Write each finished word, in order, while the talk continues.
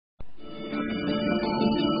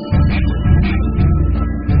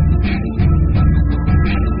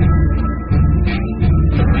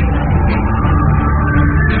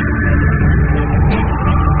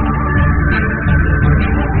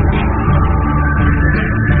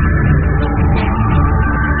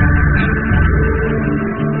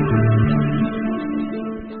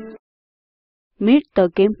Meet the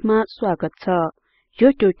गेममा स्वागत छ। यो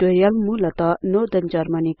ट्युटोरियल मूलतः नर्दर्न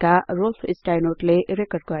जर्मनीका रोल्फ स्टाइनोटले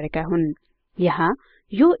रेकर्ड गरेका हुन्। यहाँ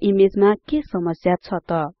यो इमेजमा के समस्या छ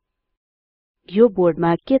त? यो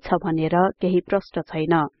बोर्डमा के छ भनेर केही प्रश्न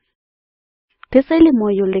छैन। त्यसैले म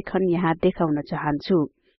यो लेखन यहाँ देखाउन चाहन्छु।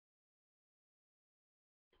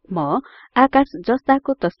 म आकाश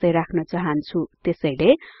जस्ताको तस्तै राख्न चाहन्छु। त्यसैले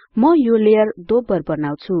म यो लेयर दोब्बर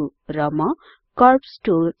बनाउँछु र म कर्व्स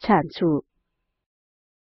टुल छान्छु।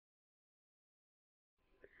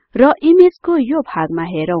 र इमेजको यो भागमा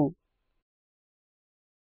हेरौं।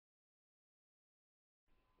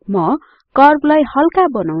 म कर्वलाई हल्का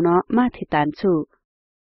बनाउन माथि तान्छु।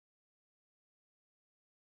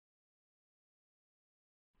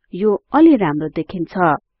 यो अलि राम्रो देखिन्छ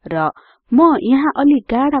र म यहाँ अलि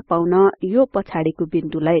गाढा पाउन यो पछाडिको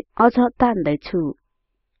बिन्दुलाई अझ तान्दै छु।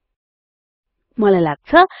 मलाई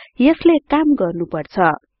लाग्छ यसले काम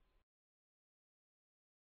गर्नुपर्छ।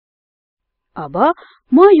 अब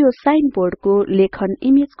म यो साइन बोर्डको लेखन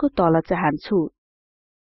इमेजको तल चाहन्छु।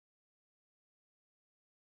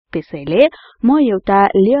 त्यसैले म एउटा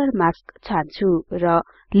लेयर मास्क छान्छु र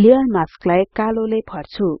लेयर मास्कलाई कालोले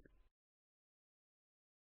भर्छु।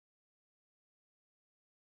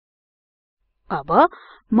 अब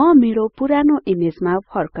म मेरो पुरानो इमेजमा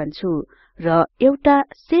फर्कन्छु र एउटा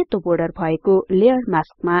सेतो बोर्डर भएको लेयर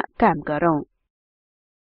मास्कमा काम गरौँ।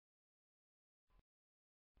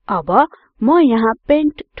 अब म यहाँ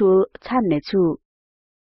पेन्ट टुल छान्ने छु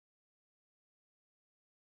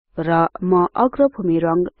र म अग्रभूमि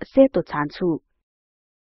रंग सेतो छान्छु।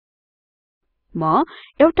 म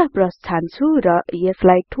एउटा ब्रश छान्छु र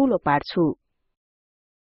यसलाई ठूलो पार्छु।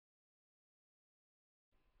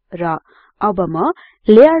 र अब म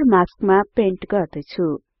लेयर मास्कमा पेन्ट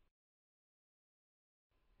गर्दैछु।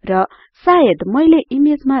 र सायद मैले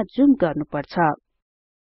इमेजमा जुम गर्नुपर्छ।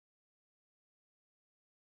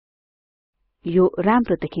 यो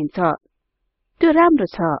राम्रो देखिन्छ। त्यो राम्रो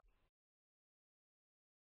छ।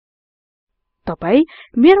 तपाई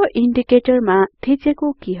मेरो इन्डिकेटरमा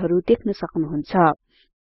थिचेको कीहरु देख्न सक्नुहुन्छ।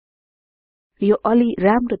 यो अलि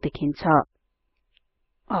राम्रो देखिन्छ।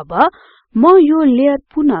 अब म यो लेयर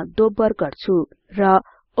पुनः दोब्बर गर्छु र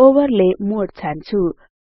ओभरले मोड छान्छु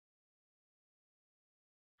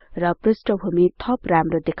र पृष्ठभूमि थप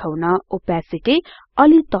राम्रो देखाउन ओपेसिटी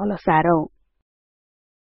अलि तल सारौं।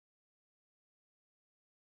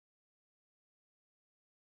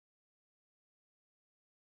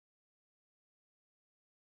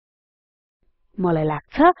 मलाई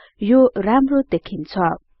लाग्छ यो राम्रो देखिन्छ।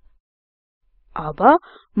 अब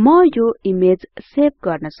म यो इमेज सेभ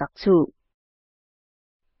गर्न सक्छु।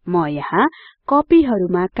 म यहाँ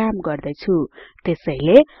कपीहरुमा काम गर्दैछु।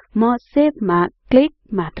 त्यसैले म सेभमा क्लिक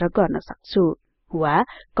मात्र गर्न सक्छु वा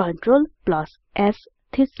Ctrl+S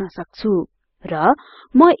थिच्न सक्छु र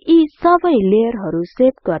म यी सबै लेयरहरु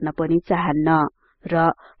सेभ गर्न पनि चाहन्न र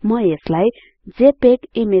म यसलाई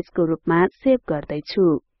जेपीईजी इमेजको रूपमा सेभ गर्दैछु।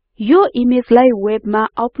 यो इमेजलाई वेबमा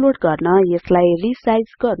अपलोड गर्न यसलाई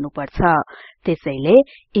रिसाइज गर्नुपर्छ। त्यसैले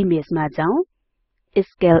इमेजमा जाउँ,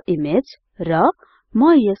 स्केल इमेज र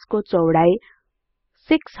म यसको चौडाई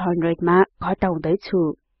 600 मा घटाउँदै छु।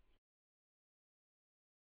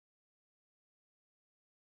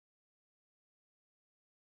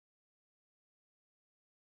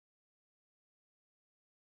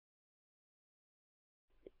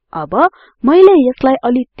 अब मैले यसलाई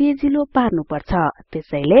अलि तेजिलो पार्नुपर्छ।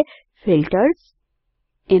 त्यसैले फिल्टर्स,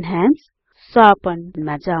 एन्हान्स, शार्पन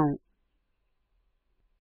मा जाउँ।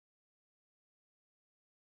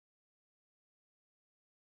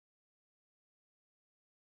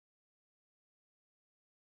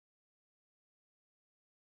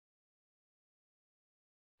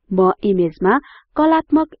 म इमेजमा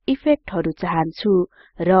कलात्मक इफेक्टहरु चाहन्छु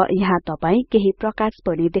र यहाँ तपाई केही प्रकाश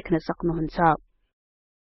पनि देख्न सक्नुहुन्छ।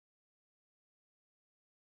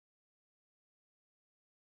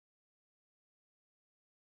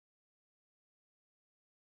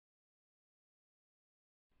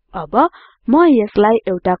 अब म यसलाई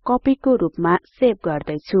एउटा कपीको रूपमा सेभ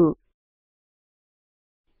गर्दैछु।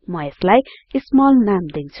 म यसलाई स्मल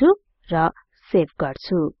नाम दिन्छु र सेभ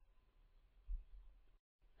गर्छु।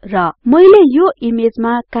 र मैले यो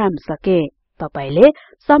इमेजमा काम सके। तपाईले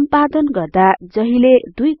सम्पादन गर्दा जहिले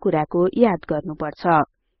दुई कुराको याद गर्नुपर्छ।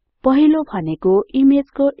 पहिलो भनेको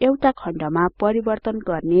इमेजको एउटा खण्डमा परिवर्तन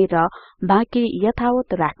गर्ने र बाँकी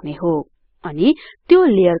यथावत राख्ने हो। अनि त्यो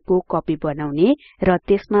लेयरको कपी बनाउने र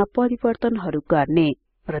त्यसमा परिवर्तनहरु गर्ने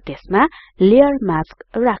र त्यसमा लेयर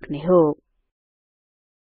मास्क राख्ने हो।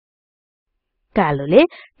 कालोले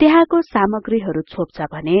त्यहाँको सामग्रीहरु छोप्छ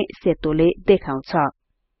भने सेतोले देखाउँछ।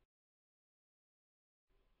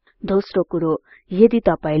 दोस्रो कुरो, यदि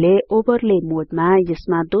तपाईले ओभरले मोडमा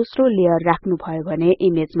यसमा दोस्रो लेयर राख्नु भयो भने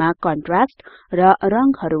इमेजमा कन्ट्रास्ट र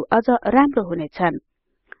रंगहरु अझ राम्रो हुनेछन्।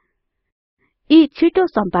 यी छिटो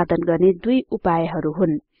सम्पादन गर्ने दुई उपायहरु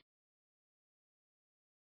हुन्।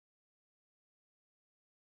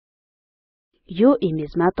 यो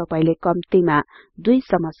इमेजमा तपाईले कम्तिमा दुई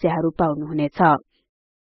समस्याहरु पाउनुहुनेछ।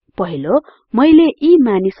 पहिलो, मैले यी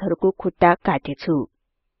मानिसहरुको खुट्टा काटेछु।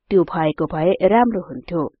 त्यो भएको भए राम्रो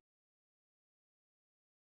हुन्थ्यो।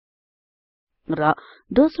 र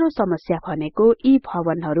दोस्रो समस्या भनेको यी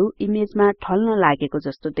भवनहरु इमेजमा ढल्न लागेको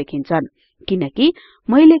जस्तो देखिन्छन् किनकि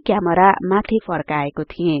मैले क्यामेरा माथि फर्काएको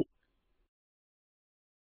थिएँ।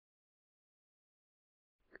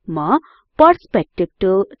 म पर्सपेक्टिभ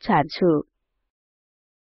टुल छान्छु।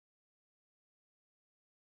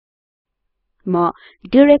 म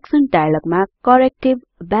डाइरेक्सन डायलगमा करेक्टिभ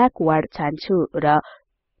ब्याकवार्ड छान्छु र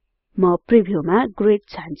म प्रिभ्यूमा ग्रिड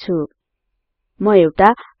छान्छु। म एउटा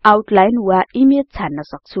आउटलाइन वा इमेज छान्न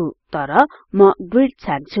सक्छु, तर म ग्रिड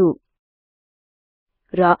छान्छु।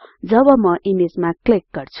 र जब म इमेजमा क्लिक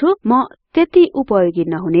गर्छु, म त्यति उपयोगी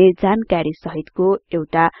नहुने जानकारी सहितको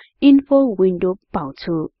एउटा इन्फो विन्डो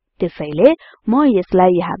पाउँछु। त्यसैले म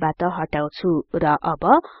यसलाई यहाँबाट हटाउँछु र अब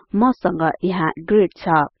मसँग यहाँ ग्रिड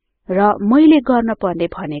छ। र मैले गर्न पर्ने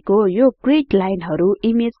भनेको यो ग्रिड लाइनहरु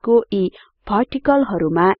इमेजको यी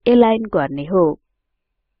भर्टिकलहरुमा एलाइन गर्ने हो।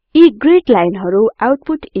 यी ग्रिड लाइनहरु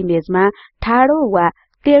आउटपुट इमेजमा ठाडो वा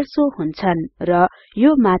तेर्सो हुन्छन् र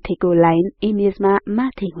यो माथिको लाइन इमेजमा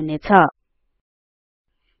माथि हुनेछ।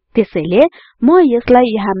 त्यसैले म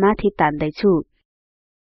यसलाई यहाँ माथि तान्दै छु।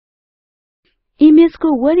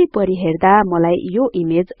 इमेजको वरिपरि हेर्दा मलाई यो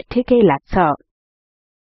इमेज ठिकै लाग्छ।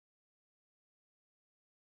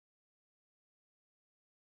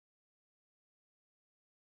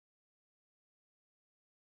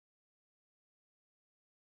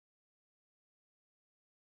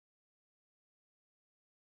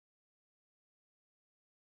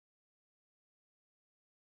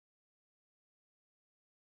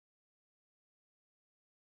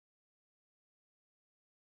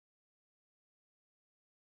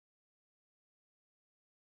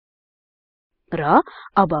 र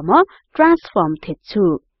अब म ट्रान्सफर्म थिच्छु।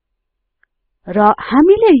 र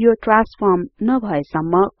हामीले यो ट्रान्सफर्म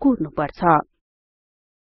नभएसम्म कुर्नुपर्छ।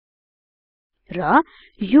 र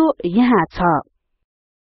यो यहाँ छ।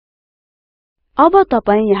 अब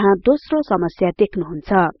तपाई यहाँ दोस्रो समस्या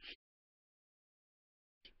देख्नुहुन्छ।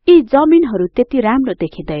 यी जमिनहरु त्यति राम्रो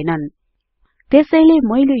देखिँदैनन्। त्यसैले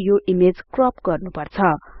मैले यो इमेज क्रप गर्नुपर्छ।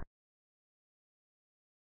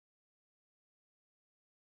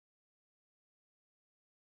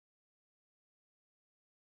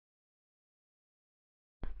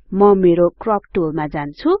 म मेरो क्रप टुलमा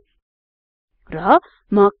जान्छु र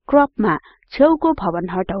म क्रपमा छेउको भवन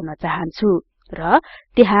हटाउन चाहन्छु र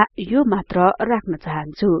त्यहाँ यो मात्र राख्न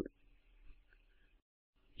चाहन्छु।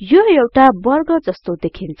 यो एउटा वर्ग जस्तो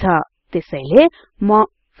देखिन्छ। त्यसैले म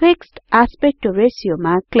फिक्स्ड एस्पेक्ट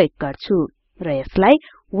रेशियोमा क्लिक गर्छु र यसलाई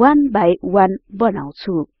 1:1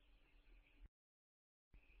 बनाउँछु।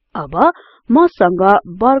 अब मसँग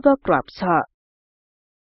वर्ग क्रप छ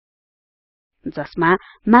जसमा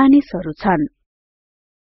मानिसहरु छन्।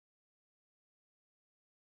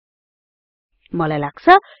 मलाई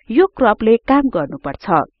लाग्छ यो क्रपले काम गर्नुपर्छ।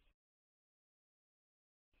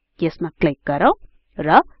 यसमा क्लिक गरौँ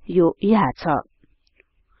र यो यहाँ छ।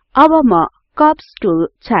 अब म कर्व्स टुल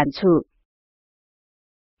छान्छु।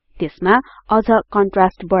 त्यसमा अझ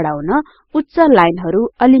कन्ट्रास्ट बढाउन उच्च लाइनहरु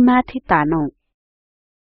अलि माथि तानौं।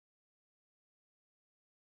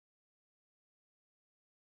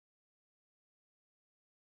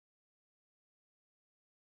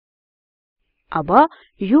 अब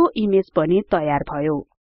यो इमेज पनि तयार भयो।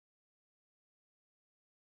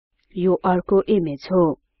 यो अर्को इमेज हो।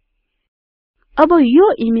 अब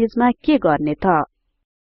यो इमेजमा के गर्ने त?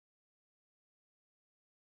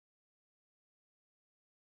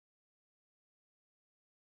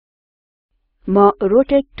 म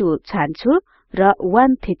रोटेट टुल छान्छु र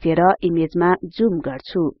 1 थिचेर इमेजमा जुम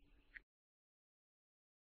गर्छु।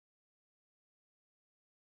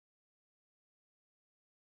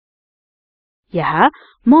 यहाँ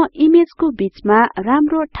म इमेजको बीचमा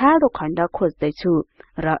राम्रो ठाडो खण्ड खोज्दै छु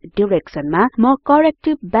र डाइरेक्सनमा म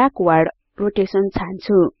करेक्टिभ ब्याकवार्ड रोटेसन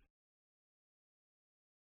छान्छु।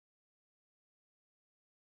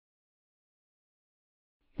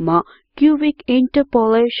 म क्युबिक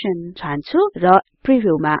इन्टरपोलेसन छान्छु र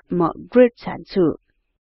प्रिभ्यूमा म ग्रिड छान्छु।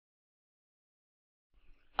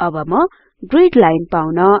 अब म ग्रिड लाइन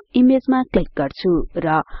पाउन इमेजमा क्लिक गर्छु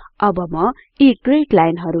र अब म यी ग्रिड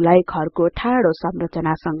लाइनहरुलाई घरको ठाडो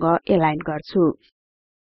संरचनासँग एलाइन गर्छु।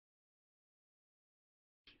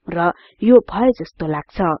 र यो भए जस्तो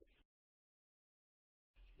लाग्छ।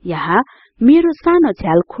 यहाँ मेरो सानो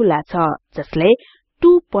झ्याल खुला छ जसले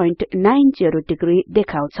 2.90 डिग्री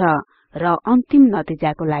देखाउँछ र अन्तिम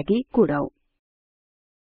नतिजाको लागि कुरौं।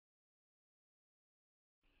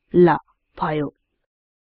 ल भयो।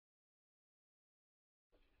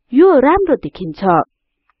 यो राम्रो देखिन्छ।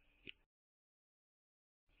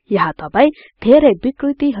 यहाँ तपाई धेरै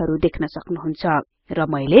विकृतिहरू देख्न सक्नुहुन्छ र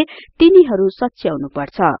मैले तिनीहरू सच्याउनु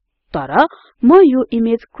पर्छ। तर म यो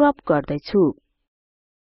इमेज क्रप गर्दै छु।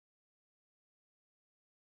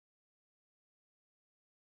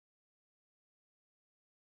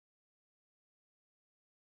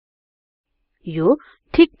 यो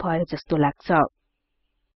ठीक भयो जस्तो लाग्छ।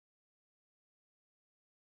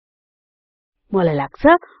 मलाई लाग्छ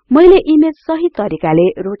मैले इमेज सही तरिकाले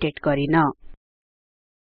रोटेट गरिन।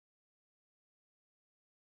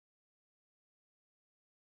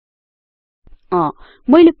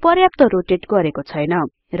 मैले पर्याप्त रोटेट गरेको छैन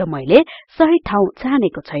र मैले सही ठाउँ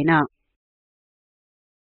छानेको छैन।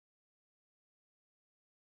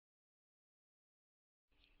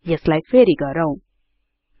 यसलाई फेरि गरौँ।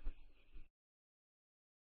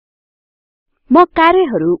 म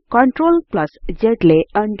कार्यहरू Ctrl+Z ले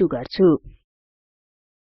अन्डु गर्छु।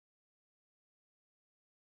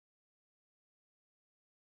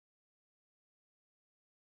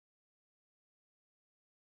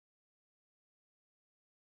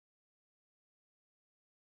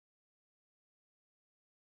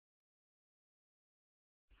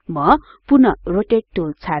 म पुनः रोटेट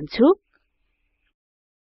टुल छान्छु।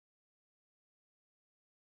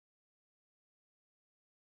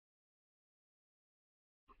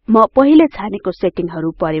 म पहिले छानेको सेटिङहरू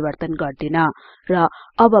परिवर्तन गर्दिन र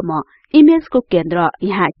अब म इमेजको केन्द्र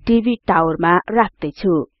यहाँ टिभी टावरमा राख्दै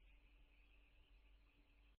छु।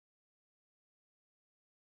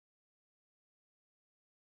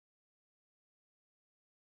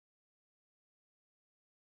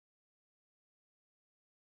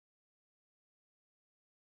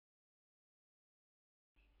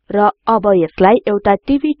 र अब यसलाई एउटा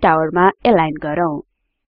टिभी टावरमा एलाइन गरौँ।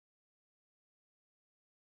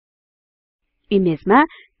 इमेजमा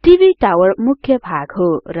टिभी टावर मुख्य भाग हो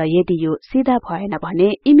र यदि यो सिधा भएन भने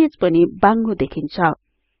इमेज पनि बाङ्गो देखिन्छ।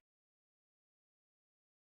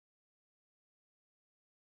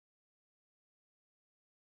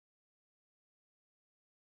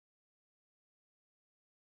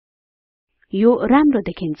 यो राम्रो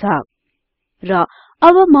देखिन्छ। र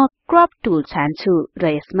अब म क्रप टुल छान्छु र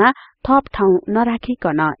यसमा थप ठाउँ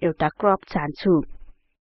नराखिकन एउटा क्रप छान्छु।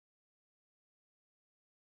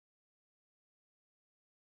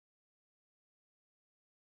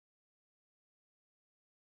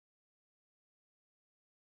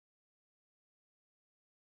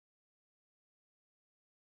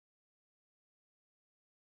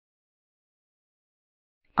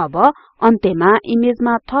 अब अन्त्यमा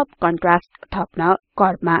इमेजमा थप कन्ट्रास्ट थप्न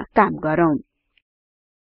कर्वमा काम गरौँ।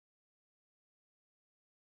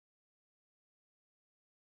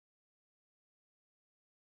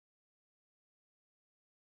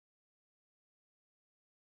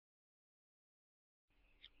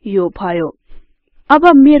 यो भयो। अब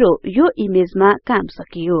मेरो यो इमेजमा काम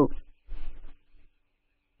सकियो।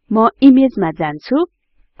 म इमेजमा जान्छु,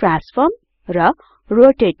 ट्रान्सफर्म र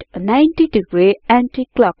रोटेट 90 डिग्री एन्टी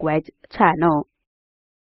क्लकवाइज छानौं।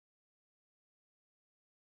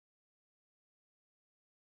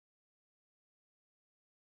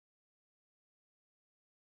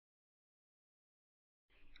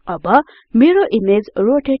 अब मेरो इमेज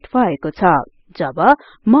रोटेट भएको छ। जब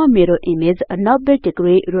म मेरो इमेज 90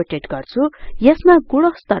 डिग्री रोटेट गर्छु यसमा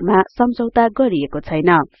गुणस्तरमा सम्झौता गरिएको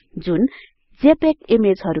छैन जुन जेपेग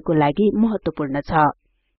इमेजहरुको लागि महत्त्वपूर्ण छ।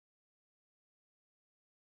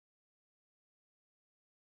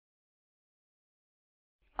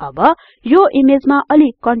 अब यो इमेजमा अलि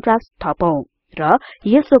कन्ट्रास्ट थपौं र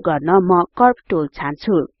यसो गर्न म कर्व टुल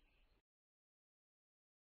छान्छु।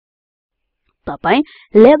 तपाई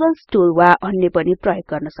लेभल्स टुल वा अन्य पनि प्रयोग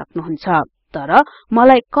गर्न सक्नुहुन्छ तर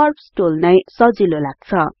मलाई कर्व्स टुल नै सजिलो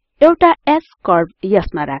लाग्छ। एउटा S कर्व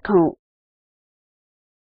यसमा राखौं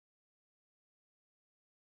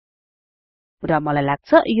र मलाई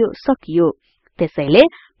लाग्छ यो सकियो। त्यसैले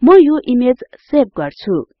म यो इमेज सेभ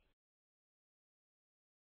गर्छु।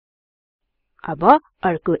 अब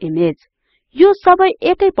अर्को इमेज। यो सबै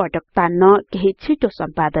एकै पटक तान्न केही छिटो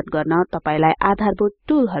सम्पादन गर्न तपाईलाई आधारभूत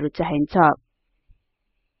टुलहरु चाहिन्छ।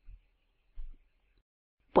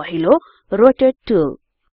 पहिलो रोटेट टुल।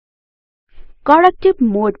 करेक्टिभ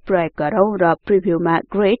मोड प्रयोग गरौँ र प्रिभ्यूमा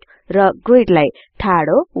ग्रिड र ग्रिडलाई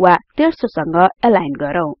ठाडो वा तेर्सोसँग एलाइन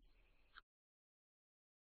गरौँ।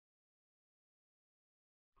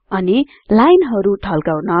 अनि लाइनहरु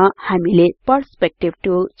ढल्काउन हामीले पर्सपेक्टिभ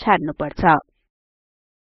टुल छाड्नु पर्छ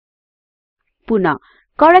पुनः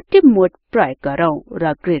करेक्टिभ मोड प्रयोग गरौँ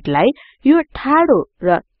र ग्रिडलाई यो ठाडो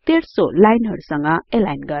र तेर्सो लाइनहरुसँग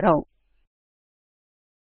एलाइन गरौँ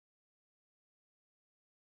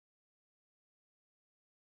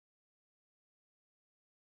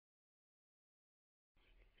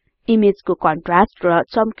इमेजको कन्ट्रास्ट र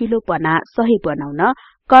चम्किलोपना सही बनाउन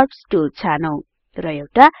कर्व्स टुल छानौं र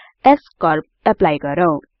एउटा एस कर्व एप्लाई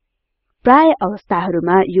गरौँ प्राय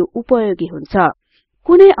अवस्थाहरुमा यो उपयोगी हुन्छ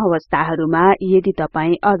कुनै अवस्थाहरुमा यदि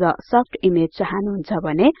तपाई अझ सफ्ट इमेज चाहनुहुन्छ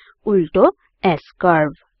भने उल्टो एस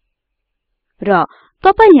कर्व र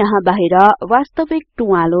तपाई यहाँ बाहिर वास्तविक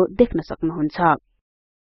टुवालो देख्न सक्नुहुन्छ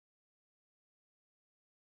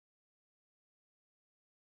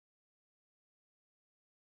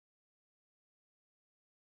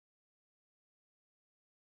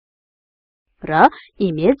र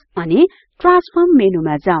इमेज अनि ट्रान्सफर्म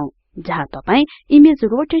मेनुमा जाउँ जहाँ तपाई इमेज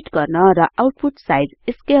रोटेट गर्न र आउटपुट साइज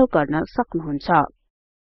स्केल गर्न सक्नुहुन्छ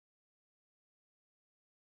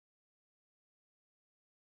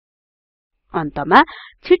अन्तमा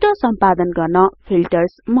छिटो सम्पादन गर्न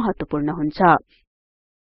फिल्टर्स महत्वपूर्ण हुन्छ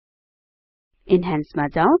इन्हान्समा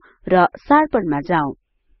जाउँ र शार्पनमा जाउँ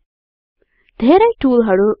धेरै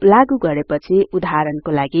टुलहरु लागू गरेपछि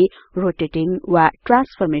उदाहरणको लागि रोटेटिङ वा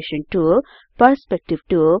ट्रान्सफर्मेसन टुल पर्सपेक्टिभ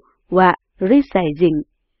टुल वा रिसाइजिङ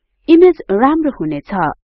इमेज राम्रो हुनेछ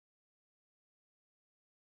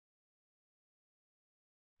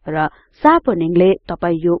र शार्पनिङले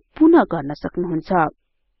तपाई यो पुनः गर्न सक्नुहुन्छ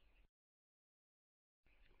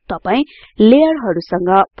तपाई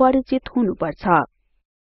लेयरहरुसँग परिचित हुनुपर्छ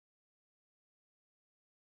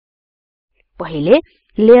पहिले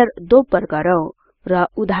लेयर दोब्बर गरौँ र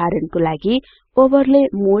उदाहरणको लागि ओभरले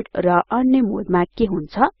मोड र अन्य मोडमा के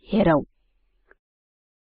हुन्छ हेरौं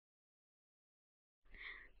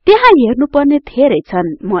त्यहाँ हेर्नुपर्ने धेरै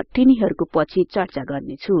छन् म तिनीहरुको पछि चर्चा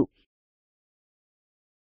गर्नेछु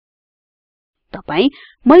तपाई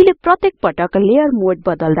मैले प्रत्येक पटक लेयर मोड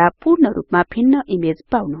बदल्दा पूर्ण रूपमा भिन्न इमेज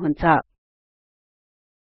पाउनुहुन्छ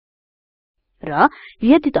र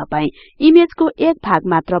यदि तपाई इमेजको एक भाग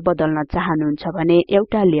मात्र बदल्न चाहनुहुन्छ भने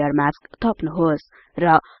एउटा लेयर मास्क थप्नुहोस्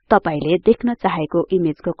र तपाईले देख्न चाहेको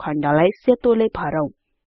इमेजको खण्डलाई सेतोले भरौं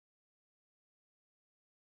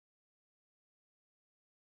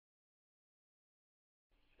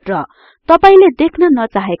र तपाईले देख्न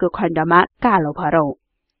नचाहेको खण्डमा कालो भरौं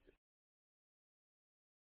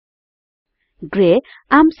ग्रे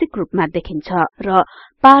आंशिक रूपमा देखिन्छ र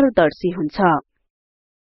पारदर्शी हुन्छ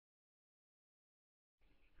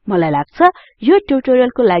मलाई लाग्छ यो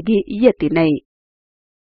ट्युटोरियलको लागि यति नै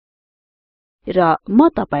र म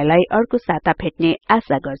तपाईलाई अर्को साता भेट्ने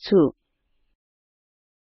आशा गर्छु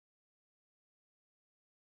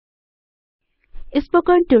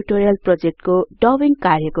स्पोकन ट्युटोरियल प्रोजेक्टको डबिङ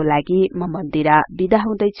कार्यको लागि म मन्दिरा बिदा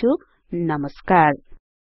हुदैछु नमस्कार